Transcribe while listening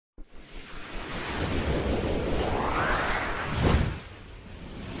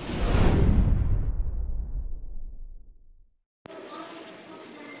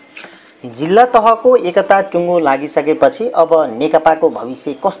जिल्ला तहको एकता टुङ्गो लागिसकेपछि अब नेकपाको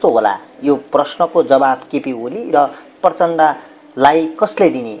भविष्य कस्तो होला? यो प्रश्नको जवाब केपी ओली र प्रचण्डलाई कसले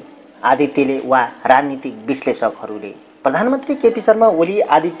दिने? आदित्यले वा राजनीतिक विश्लेषकहरूले? प्रधानमन्त्री केपी शर्मा ओली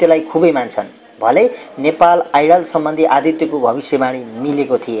आदित्यलाई खुबै मान्छन्। भले नेपाल आइडल सम्बन्धी आदित्यको भविष्यवाणी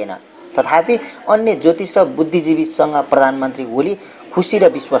मिलेको थिएन, तथापि अन्य ज्योतिष र बुद्धिजीवीसँग प्रधानमन्त्री ओली खुसी र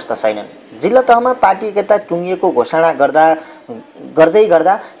विश्वस्त छैनन्। जिल्ला तहमा पार्टी एकता टुङ्गिएको घोषणा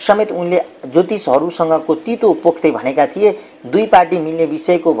गर्दा समेत उनले ज्योतिषहरूसँगको तितो पोख्दै भनेका थिए, दुई पार्टी मिल्ने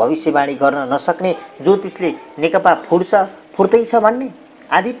विषयको भविष्यवाणी गर्न नसक्ने ज्योतिषले नेकपा फुट्दैछ भन्ने।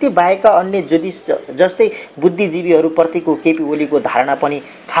 आदित्य बाहेकका अन्य ज्योतिष जस्तै बुद्धिजीवीहरूप्रतिको केपी ओलीको धारणा पनि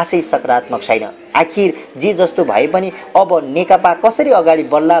खासै सकारात्मक छैन। आखिर जे जस्तो भए पनि अब नेकपा कसरी अगाडि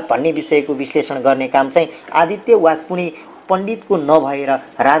बढ्ला भन्ने विषयको विश्लेषण गर्ने काम चाहिँ आदित्य वा कुनै पण्डितको नभएर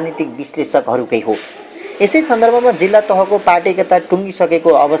राजनीतिक विश्लेषकहरूकै हो। यसै सन्दर्भमा जिल्ला तहको पार्टी एकता टुङ्गिसकेको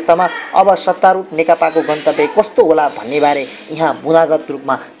अवस्थामा अब सत्तारूढ नेकपाको गन्तव्य कस्तो होला भन्नेबारे यहाँ बुँदागत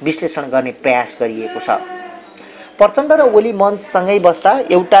रूपमा विश्लेषण गर्ने प्रयास गरिएको छ। प्रचण्ड र ओली मञ्चसँगै बस्दा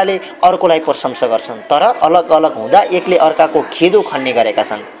एउटाले अर्कोलाई प्रशंसा गर्छन्, तर अलग अलग हुँदा एकले अर्काको खेदो खन्ने गरेका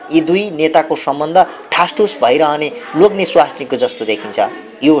छन्। यी दुई नेताको सम्बन्ध ठासठुस भइरहने लोग्ने स्वास्नीको जस्तो देखिन्छ।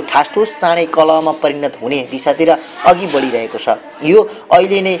 यो ठासठुस चाँडै कलहमा परिणत हुने दिशातिर अघि बढिरहेको छ। यो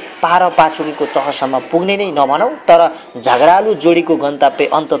अहिले नै पार पाचुकेको तहसम्म पुग्ने नै नभनौँ, तर झगडालु जोडीको गन्तव्य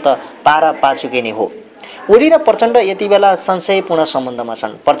अन्ततः पार पाचुके नै हो। ओली र प्रचण्ड यति बेला संशयपूर्ण सम्बन्धमा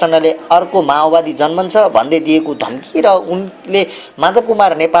छन्। प्रचण्डले अर्को माओवादी जन्मन्छ भन्दै दिएको धम्की र उनले माधव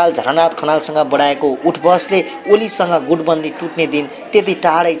कुमार नेपाल झलनाथ खनालसँग बढाएको उठबसले ओलीसँग गुटबन्दी टुट्ने दिन त्यति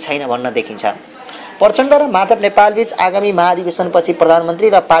टाढै छैन भन्न देखिन्छ। प्रचण्ड र माधव नेपालबीच आगामी महाधिवेशनपछि प्रधानमन्त्री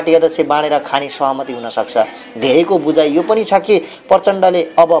र पार्टी अध्यक्ष बाँडेर खाने सहमति हुन सक्छ। धेरैको बुझाइ यो पनि छ कि प्रचण्डले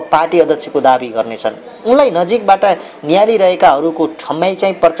अब पार्टी अध्यक्षको दाबी गर्नेछन्। उनलाई नजिकबाट निहालिरहेकाहरूको ठम्याइ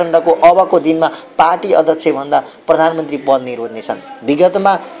चाहिँ प्रचण्डको अबको दिनमा पार्टी अध्यक्षभन्दा प्रधानमन्त्री पद नै रोज्नेछन्।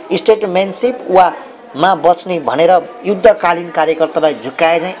 विगतमा स्टेटमेन्टसिप मा बच्ने भनेर युद्धकालीन कार्यकर्तालाई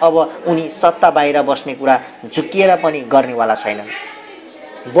झुक्काए चाहिँ अब उनी सत्ता बाहिर बस्ने कुरा झुक्किएर पनि गर्नेवाला छैनन्।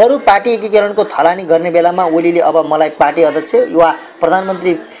 बरु पार्टी एकीकरणको थलानी गर्ने बेलामा ओलीले अब मलाई पार्टी अध्यक्ष वा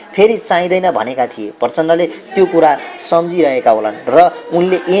प्रधानमन्त्री फेरि चाहिँदैन भनेका थिए। प्रचण्डले त्यो कुरा सम्झिरहेका होलान् र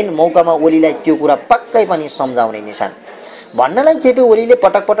उनले ऐन मौकामा ओलीलाई त्यो कुरा पक्कै पनि सम्झाउने नै छन्। भन्नलाई केपी ओलीले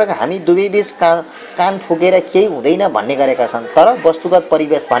पटक पटक हामी दुवैबीच कान फुकेर केही हुँदैन भन्ने गरेका छन्, तर वस्तुगत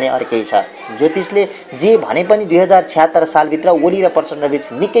परिवेश भने अर्कै छ। ज्योतिषले जे भने पनि 2076 सालभित्र ओली र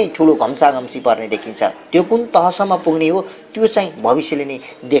प्रचण्डबीच निकै ठुलो घम्साघम्सी पर्ने देखिन्छ। त्यो कुन तहसम्म पुग्ने हो त्यो चाहिँ भविष्यले नै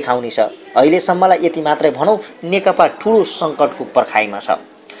देखाउनेछ। अहिलेसम्मलाई यति मात्रै भनौँ, नेकपा ठुलो सङ्कटको पर्खाइमा छ।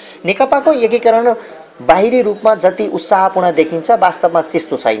 नेकपाको एकीकरण बाहिरी रूपमा जति उत्साहपूर्ण देखिन्छ, वास्तवमा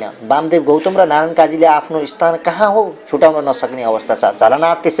त्यस्तो छैन। वामदेव गौतम र नारायण काजीले आफ्नो स्थान कहाँ हो छुटाउन नसक्ने अवस्था छ।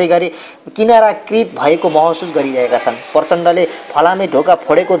 झलनाथ त्यसै गरी किनाराकृत भएको महसुस गरिरहेका छन्। प्रचण्डले फलामे ढोका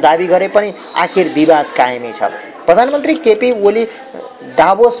फोडेको दाबी गरे पनि आखिर विवाद कायमै छ। प्रधानमन्त्री केपी ओली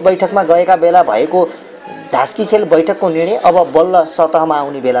डाभोस बैठकमा गएका बेला भएको झाँस्की खेल बैठकको निर्णय अब बल्ल सतहमा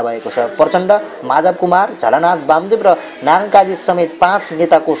आउने बेला भएको छ। प्रचण्ड, माधव कुमार, झलनाथ, वामदेव र नारायण काजी समेत 5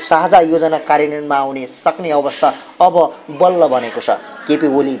 नेताको साझा योजना कार्यान्वयनमा आउने सक्ने अवस्था अब बल्ल बनेको छ। केपी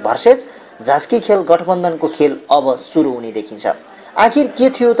ओली भर्सेस झाँस्की खेल गठबन्धनको खेल अब सुरु हुने देखिन्छ। आखिर के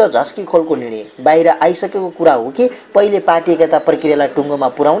थियो त झाँस्की खेलको निर्णय? बाहिर आइसकेको कुरा हो कि पहिले पार्टी एकता प्रक्रियालाई टुङ्गोमा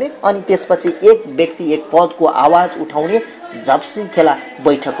पुर्याउने अनि त्यसपछि एक व्यक्ति एक पदको आवाज उठाउने झाँस्की खेला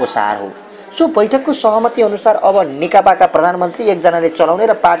बैठकको सार हो। सो बैठकको सहमति अनुसार अब नेकपाका प्रधानमन्त्री एकजनाले चलाउने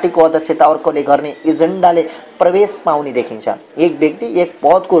र पार्टीको अध्यक्षता अर्कोले गर्ने एजेन्डाले प्रवेश पाउने देखिन्छ। एक व्यक्ति एक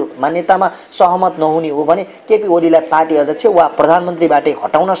पदको मान्यतामा सहमत नहुने हो भने केपी ओलीलाई पार्टी अध्यक्ष वा प्रधानमन्त्रीबाटै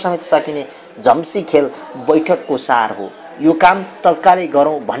हटाउन समेत सकिने झम्सी खेल बैठकको सार हो। यो काम तत्कालै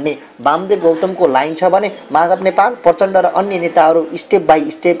गरौँ भन्ने वामदेव गौतमको लाइन छ भने माधव नेपाल, प्रचण्ड र अन्य नेताहरू स्टेप बाई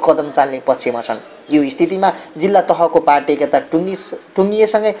स्टेप कदम चाल्ने पक्षमा छन्। यो स्थितिमा जिल्ला तहको पार्टी एकता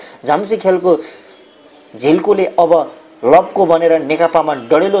टुङ्गिएसँगै झम्सी खेलको झिल्कोले अब लपको बनेर नेकपामा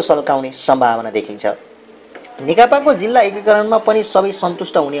डडेलो सल्काउने सम्भावना देखिन्छ। नेकपाको जिल्ला एकीकरणमा पनि सबै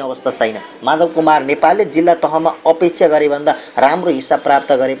सन्तुष्ट हुने अवस्था छैन। माधव कुमार नेपालले जिल्ला तहमा अपेक्षा गरेभन्दा राम्रो हिस्सा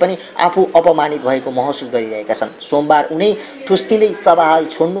प्राप्त गरे पनि आफू अपमानित भएको महसुस गरिरहेका छन्। सोमबार उनै ठुस्किँदै सभाहाल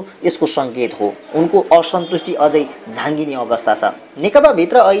छोड्नु यसको सङ्केत हो। उनको असन्तुष्टि अझै झाँगिने अवस्था छ।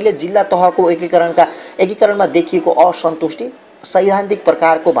 नेकपाभित्र अहिले जिल्ला तहको एकीकरणमा देखिएको असन्तुष्टि सैद्धान्तिक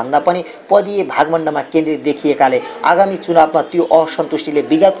प्रकारको भन्दा पनि पदीय भागमण्डमा केन्द्रित देखिएकाले आगामी चुनावमा त्यो असन्तुष्टिले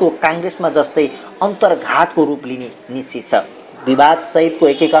विगतको काङ्ग्रेसमा जस्तै अन्तर्घातको रूप लिने निश्चित छ। विवाद सहितको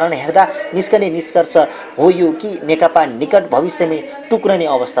एकीकरण हेर्दा निस्कने निष्कर्ष हो यो कि नेकपा निकट भविष्यमै टुक्रने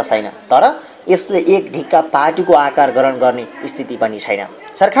अवस्था छैन, तर यसले एक ढिक्का पार्टीको आकार ग्रहण गर्ने स्थिति पनि छैन।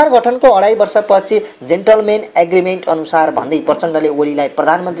 सरकार गठनको 2.5 वर्षपछि जेन्टलमेन एग्रिमेन्ट अनुसार भन्दै प्रचण्डले ओलीलाई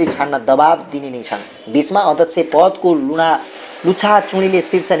प्रधानमन्त्री छान्न दबाब दिने नै छन्। बीचमा अध्यक्ष पदको लुछाचुँडीले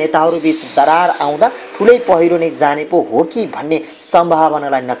शीर्ष नेताहरूबीच दरार आउँदा ठुलै पहिरो नै जाने पो हो कि भन्ने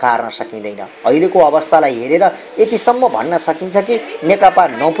सम्भावनालाई नकार्न सकिँदैन। अहिलेको अवस्थालाई हेरेर यतिसम्म भन्न सकिन्छ कि नेकपा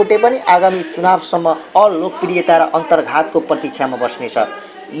नफुटे पनि आगामी चुनावसम्म अलोकप्रियता र अन्तर्घातको प्रतीक्षामा बस्नेछ।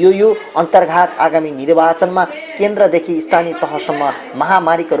 यो अन्तर्घात आगामी निर्वाचनमा केन्द्रदेखि स्थानीय तहसम्म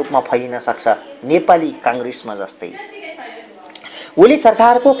महामारीका रूपमा फैलिन सक्छ, नेपाली काङ्ग्रेसमा जस्तै। ओली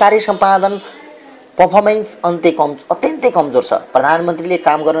सरकारको कार्य सम्पादन पर्फर्मेन्स अत्यन्तै कमजोर छ। प्रधानमन्त्रीले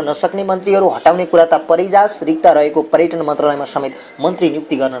काम गर्न नसक्ने मन्त्रीहरू हटाउने कुरा त परै जाओस्, रिक्त रहेको पर्यटन मन्त्रालयमा समेत मन्त्री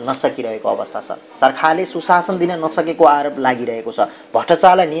नियुक्ति गर्न नसकिरहेको अवस्था छ। सरकारले सुशासन दिन नसकेको आरोप लागिरहेको छ।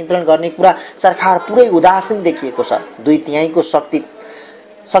 भ्रष्टाचारलाई नियन्त्रण गर्ने कुरा सरकार पुरै उदासीन देखिएको छ। 2/3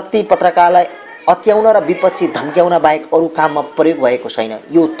 शक्ति पत्रकारलाई अत्याउन र विपक्षी धम्क्याउन बाहेक अरू काममा प्रयोग भएको छैन।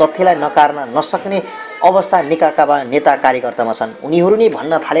 यो तथ्यलाई नकार्न नसक्ने अवस्था नेकपा नेता कार्यकर्तामा छन्। उनीहरू नै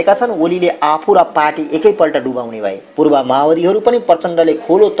भन्न थालेका छन् ओलीले आफू र पार्टी एकैपल्ट डुबाउने भए। पूर्व माओवादीहरू पनि प्रचण्डले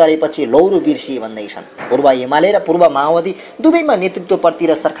खोलो तरेपछि लौरो बिर्सिए भन्दैछन्। पूर्व एमाले र पूर्व माओवादी दुवैमा नेतृत्वप्रति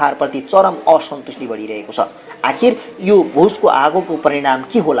र सरकारप्रति चरम असन्तुष्टि बढिरहेको छ। आखिर यो भुजको आगोको परिणाम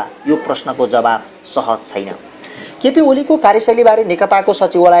के होला? यो प्रश्नको जवाब सहज छैन। केपी ओलीको कार्यशैलीबारे नेकपाको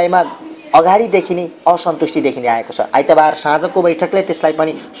सचिवालयमा अगाडिदेखि नै असन्तुष्टि देखिँदै आएको छ। आइतबार साँझको बैठकले त्यसलाई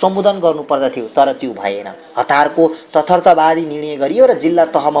पनि सम्बोधन गर्नुपर्दथ्यो, तर त्यो भएन। हतारको तथार्थवादी निर्णय गरियो र जिल्ला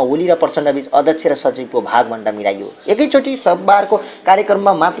तहमा ओली र प्रचण्डबीच अध्यक्ष र सचिवको भागभण्डा मिलाइयो। एकैचोटि सोमबारको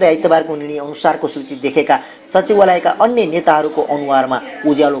कार्यक्रममा मात्रै आइतबारको निर्णय अनुसारको सूची देखेका सचिवालयका अन्य नेताहरूको अनुहारमा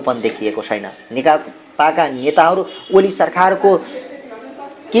उज्यालोपन देखिएको छैन। नेकपाका नेताहरू ओली सरकारको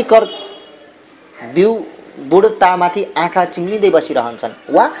किकर बुढतामाथि आँखा चिम्लिँदै बसिरहन्छन्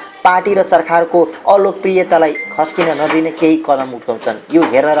वा पार्टी र सरकारको अलोकप्रियतालाई खस्किन नदिने केही कदम उठाउँछन्। यो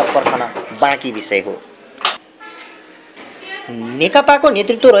हेर्न र पर्खन बाँकी विषय हो। नेकपाको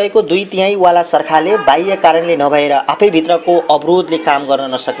नेतृत्व रहेको 2/3 वाला सरकारले बाह्य कारणले नभएर आफैभित्रको अवरोधले काम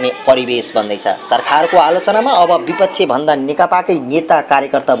गर्न नसक्ने परिवेश बन्दैछ। सरकारको आलोचनामा अब विपक्षी भन्दा नेकपाकै नेता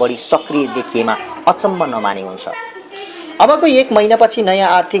कार्यकर्ता बढी सक्रिय देखिएमा अचम्म नमाने हुन्छ। अबको 1 महिनापछि नयाँ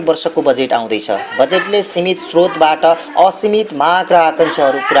आर्थिक वर्षको बजेट आउँदैछ। बजेटले सीमित स्रोतबाट असीमित माग र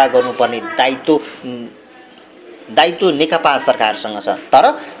आकांक्षाहरू पूरा गर्नुपर्ने दायित्व नेकपा सरकारसँग छ, तर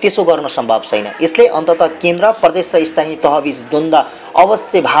त्यसो गर्न सम्भव छैन। यसले अन्ततः केन्द्र, प्रदेश र स्थानीय तहबीच द्वन्द्व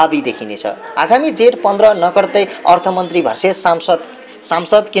अवश्य भावी देखिनेछ। आगामी जेठ 15 नगर्दै अर्थमन्त्री भर्सेस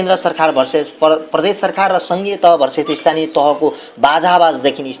सांसद, केन्द्र सरकार भर्सेस प्रदेश सरकार र संघीय तह भर्सेस स्थानीय तहको बाजाबाज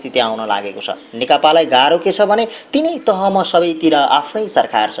देखिने स्थिति आउन लागेको छ। नेकपालाई गाह्रो के छ भने तिनै तहमा सबैतिर आफ्नै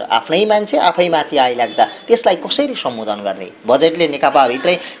सरकार छ। आफ्नै मान्छे आफैमाथि आइलाग्दा त्यसलाई कसरी सम्बोधन गर्ने? बजेटले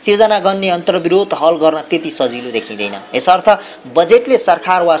नेकपाभित्रै सिर्जना गर्ने अन्तर्विरोध हल गर्न त्यति सजिलो देखिँदैन। यसर्थ बजेटले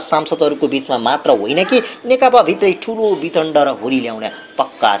सरकार वा सांसदहरूको बीचमा मात्र होइन कि नेकपाभित्रै ठुलो वितण्ड र हुरी ल्याउने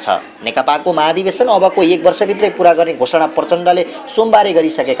पक्का छ। नेकपाको महाधिवेशन अबको 1 वर्षभित्रै पूरा गर्ने घोषणा प्रचण्डले सोमबारे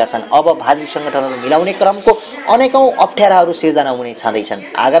गरिसकेका छन्। अब भाजी संगठनहरू मिलाउने क्रमको अनेकौं अप्ठ्याराहरू सिर्जना हुने छँदैछन्।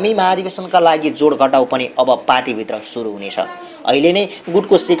 आगामी महाधिवेशनका लागि जोड घटाउ पनि अब पार्टीभित्र सुरु हुनेछ। अहिले नै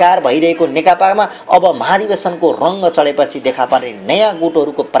गुटको शिकार भइरहेको नेकपामा अब महाधिवेशनको रङ्ग चढेपछि देखा पर्ने नयाँ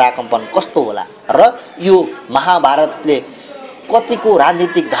गुटहरूको पराकम्पन कस्तो होला र यो महाभारतले कतिको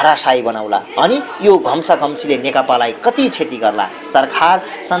राजनीतिक धराशायी बनाउला अनि यो घम्साघम्सीले नेकपालाई कति क्षति गर्ला? सरकार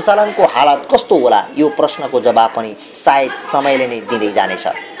सञ्चालनको हालत कस्तो होला? यो प्रश्नको जवाब पनि सायद समयले नै दिँदै जानेछ।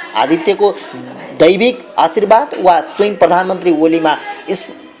 आदित्यको दैविक आशीर्वाद वा स्वयं प्रधानमन्त्री ओलीमा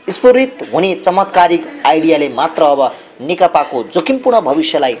स्फुरित हुने चमत्कारिक आइडियाले मात्र अब नेकपाको जोखिमपूर्ण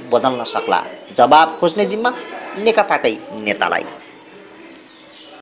भविष्यलाई बदल्न सक्ला। जवाब खोज्ने जिम्मा नेकपाकै नेतालाई।